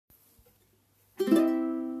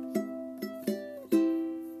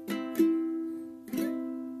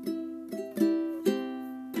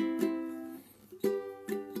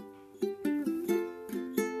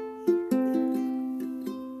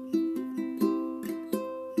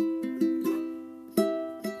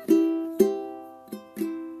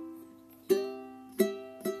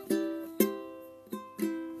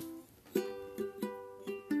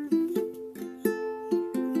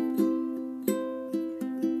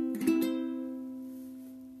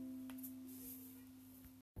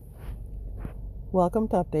Welcome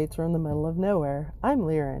to Updates from the Middle of Nowhere. I'm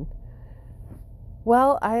Liren.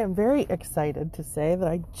 Well, I am very excited to say that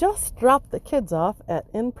I just dropped the kids off at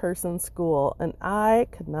in-person school, and I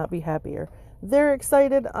could not be happier. They're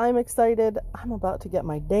excited, I'm excited. I'm about to get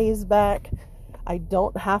my days back. I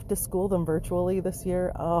don't have to school them virtually this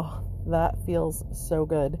year. Oh, that feels so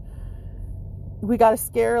good. We got a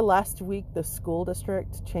scare last week. The school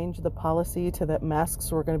district changed the policy to that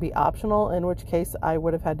masks were going to be optional, in which case I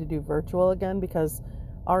would have had to do virtual again because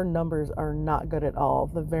our numbers are not good at all.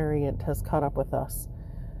 The variant has caught up with us.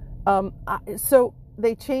 So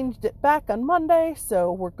they changed it back on Monday,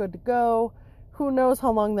 so we're good to go. Who knows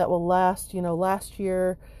how long that will last? You know, last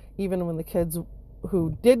year, even when the kids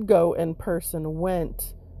who did go in person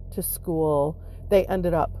went to school, they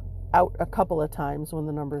ended up out a couple of times when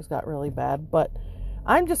the numbers got really bad. But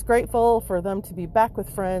I'm just grateful for them to be back with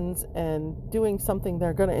friends and doing something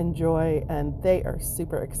they're going to enjoy, and they are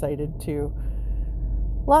super excited too.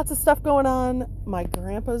 Lots of stuff going on. My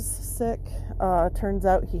grandpa's sick. Turns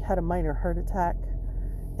out he had a minor heart attack,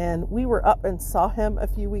 and we were up and saw him a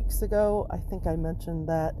few weeks ago. I think I mentioned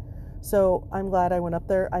that. So I'm glad I went up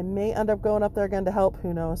there. I may end up going up there again to help.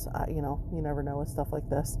 Who knows? You never know with stuff like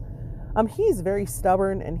this. He's very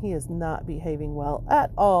stubborn, and he is not behaving well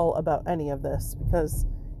at all about any of this because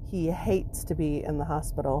he hates to be in the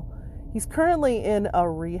hospital. He's currently in a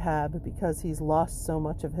rehab because he's lost so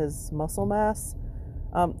much of his muscle mass.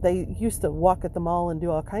 They used to walk at the mall and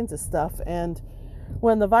do all kinds of stuff, and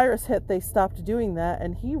when the virus hit, they stopped doing that,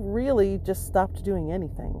 and he really just stopped doing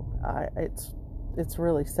anything. It's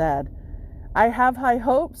really sad. I have high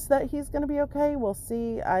hopes that he's going to be okay. We'll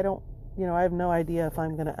see. I have no idea if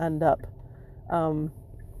I'm going to end up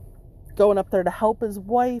going up there to help his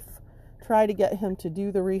wife, try to get him to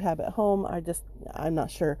do the rehab at home. I'm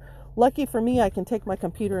not sure. Lucky for me, I can take my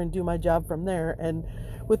computer and do my job from there. And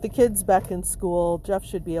with the kids back in school, Jeff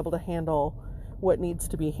should be able to handle what needs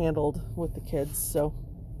to be handled with the kids. So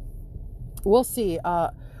we'll see.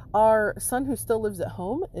 Our son, who still lives at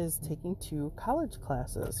home, is taking 2 college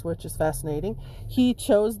classes, which is fascinating. He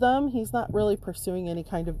chose them. He's not really pursuing any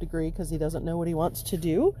kind of degree because he doesn't know what he wants to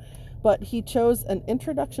do. But he chose an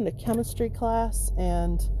introduction to chemistry class,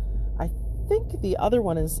 and I think the other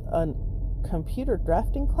one is a computer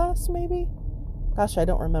drafting class, maybe? Gosh, I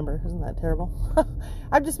don't remember. Isn't that terrible?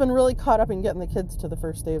 I've just been really caught up in getting the kids to the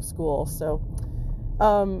first day of school. So,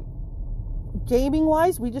 gaming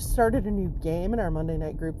wise, we just started a new game in our Monday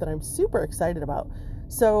night group that I'm super excited about.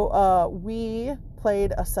 So we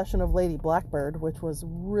played a session of Lady Blackbird, which was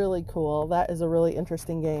really cool. That is a really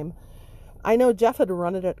interesting game. I know Jeff had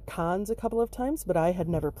run it at cons a couple of times, but I had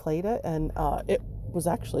never played it, and it was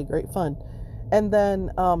actually great fun. And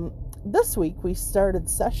then this week we started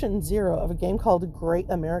session 0 of a game called Great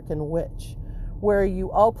American Witch, where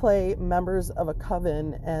you all play members of a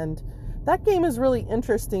coven, and that game is really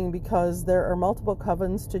interesting because there are multiple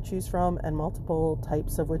covens to choose from and multiple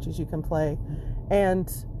types of witches you can play. And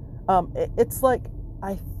it's like,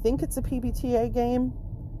 I think it's a PBTA game,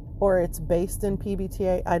 or it's based in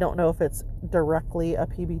PBTA. I don't know if it's directly a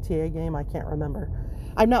PBTA game. I can't remember.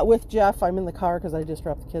 I'm not with Jeff. I'm in the car because I just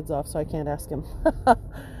dropped the kids off, so I can't ask him.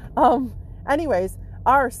 Anyways,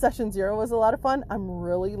 our session 0 was a lot of fun. I'm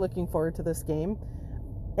really looking forward to this game.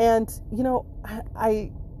 And,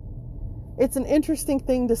 it's an interesting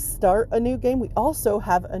thing to start a new game. We also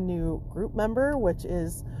have a new group member, which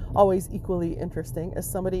is always equally interesting. As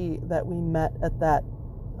somebody that we met at that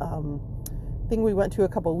thing we went to a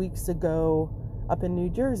couple weeks ago up in New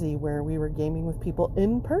Jersey, where we were gaming with people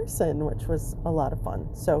in person, which was a lot of fun.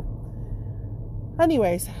 So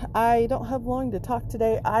anyways, I don't have long to talk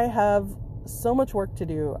today. I have so much work to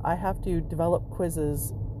do. I have to develop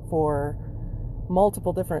quizzes for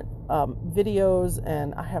multiple different videos,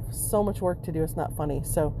 and I have so much work to do. It's not funny.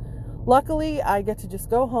 So luckily I get to just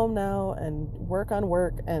go home now and work on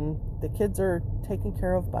work, and the kids are taken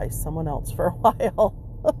care of by someone else for a while.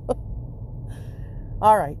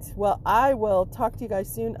 All right, well, I will talk to you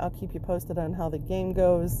guys soon. I'll keep you posted on how the game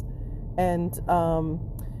goes, and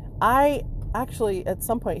I actually at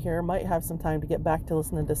some point here might have some time to get back to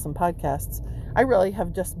listening to some podcasts. I really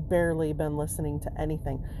have just barely been listening to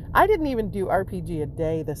anything. I didn't even do RPG a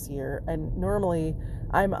day this year, and normally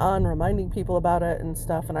I'm on reminding people about it and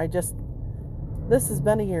stuff, and this has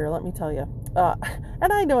been a year, let me tell you.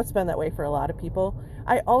 And I know it's been that way for a lot of people.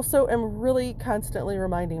 I also am really constantly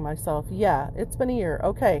reminding myself, yeah, it's been a year.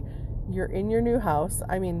 Okay, you're in your new house.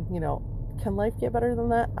 I mean, can life get better than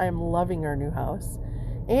that? I am loving our new house.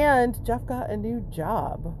 And Jeff got a new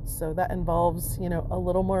job, so that involves, a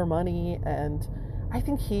little more money, and I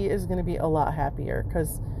think he is going to be a lot happier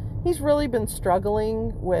because he's really been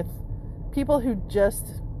struggling with people who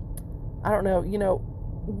just, I don't know,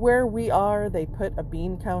 where we are, they put a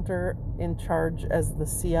bean counter in charge as the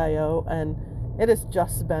CIO, and it has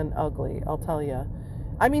just been ugly, I'll tell you.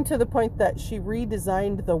 I mean, to the point that she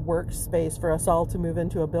redesigned the workspace for us all to move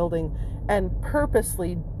into a building and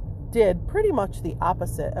purposely did pretty much the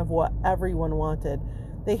opposite of what everyone wanted.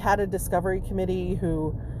 They had a discovery committee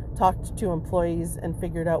who talked to employees and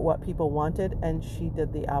figured out what people wanted, and she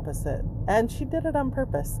did the opposite. And she did it on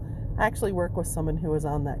purpose. I actually work with someone who was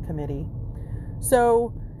on that committee.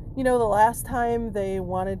 So, the last time they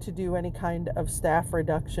wanted to do any kind of staff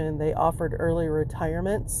reduction, they offered early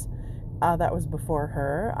retirements. That was before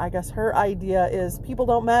her. I guess her idea is people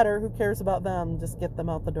don't matter. Who cares about them? Just get them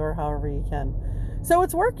out the door however you can. So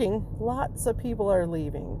it's working. Lots of people are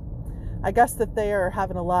leaving. I guess that they are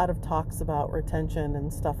having a lot of talks about retention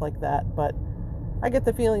and stuff like that, but I get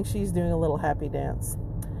the feeling she's doing a little happy dance.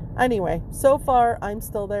 Anyway, so far I'm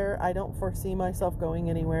still there. I don't foresee myself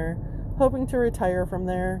going anywhere. Hoping to retire from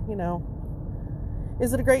there,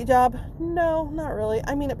 Is it a great job? No, not really.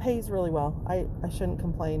 I mean, it pays really well. I shouldn't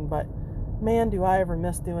complain, but man, do I ever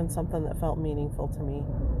miss doing something that felt meaningful to me.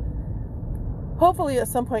 Hopefully at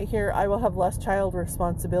some point here, I will have less child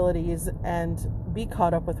responsibilities and be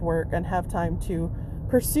caught up with work and have time to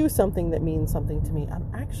pursue something that means something to me.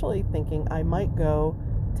 I'm actually thinking I might go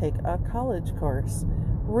take a college course.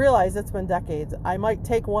 Realize it's been decades. I might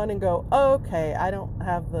take one and go, okay, I don't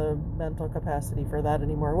have the mental capacity for that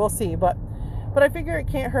anymore. We'll see, but I figure it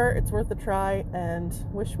can't hurt. It's worth a try, and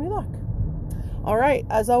wish me luck. All right,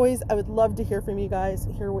 as always, I would love to hear from you guys,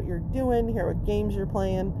 hear what you're doing, hear what games you're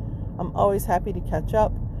playing. I'm always happy to catch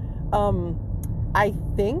up. I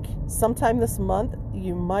think sometime this month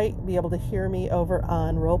you might be able to hear me over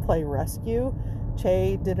on Roleplay Rescue.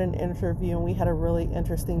 Che did an interview and we had a really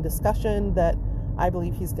interesting discussion that I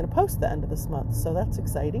believe he's going to post the end of this month, so that's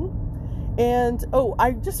exciting. And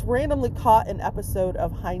I just randomly caught an episode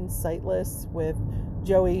of Hindsightless with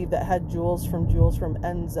Joey that had Jules from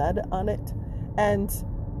NZ on it, and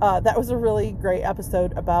that was a really great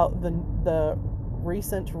episode about the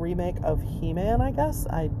recent remake of He-Man. I guess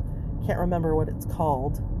I can't remember what it's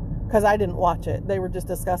called because I didn't watch it. They were just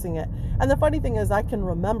discussing it. And the funny thing is I can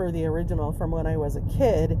remember the original from when I was a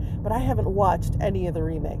kid, but I haven't watched any of the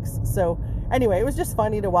remakes. So anyway, it was just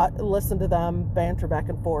funny to listen to them banter back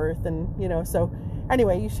and forth, and so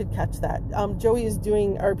anyway, you should catch that. Joey is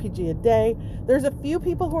doing RPG a day. There's a few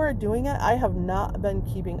people who are doing it. I have not been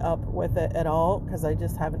keeping up with it at all because I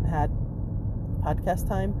just haven't had podcast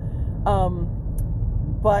time.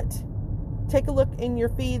 But take a look in your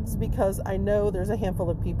feeds because I know there's a handful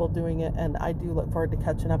of people doing it, and I do look forward to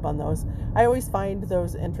catching up on those. I always find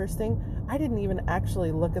those interesting. I didn't even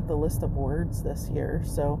actually look at the list of words this year,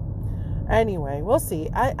 so anyway, we'll see.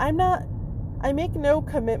 I make no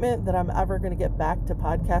commitment that I'm ever going to get back to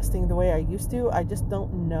podcasting the way I used to. I just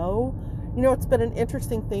don't know. It's been an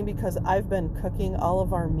interesting thing because I've been cooking all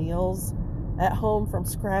of our meals at home from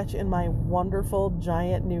scratch in my wonderful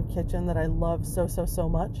giant new kitchen that I love so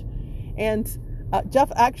much. And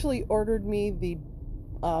Jeff actually ordered me the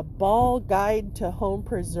Ball Guide to Home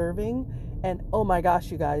Preserving, and oh my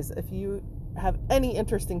gosh, you guys, if you have any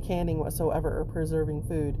interest in canning whatsoever or preserving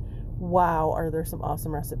food, wow, are there some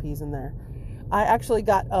awesome recipes in there. I actually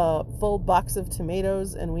got a full box of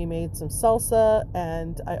tomatoes and we made some salsa,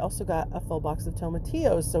 and I also got a full box of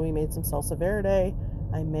tomatillos, so we made some salsa verde.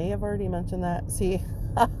 I may have already mentioned that. See,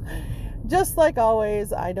 just like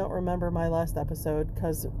always, I don't remember my last episode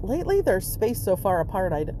because lately they're spaced so far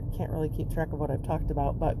apart I can't really keep track of what I've talked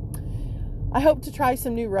about, but I hope to try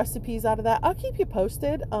some new recipes out of that. I'll keep you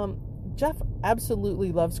posted. Jeff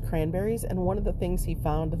absolutely loves cranberries, and one of the things he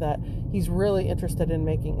found that he's really interested in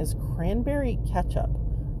making is cranberry ketchup.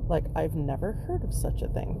 Like, I've never heard of such a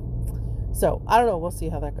thing. So, I don't know. We'll see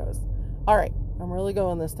how that goes. All right. I'm really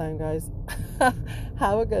going this time, guys.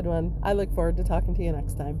 Have a good one. I look forward to talking to you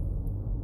next time.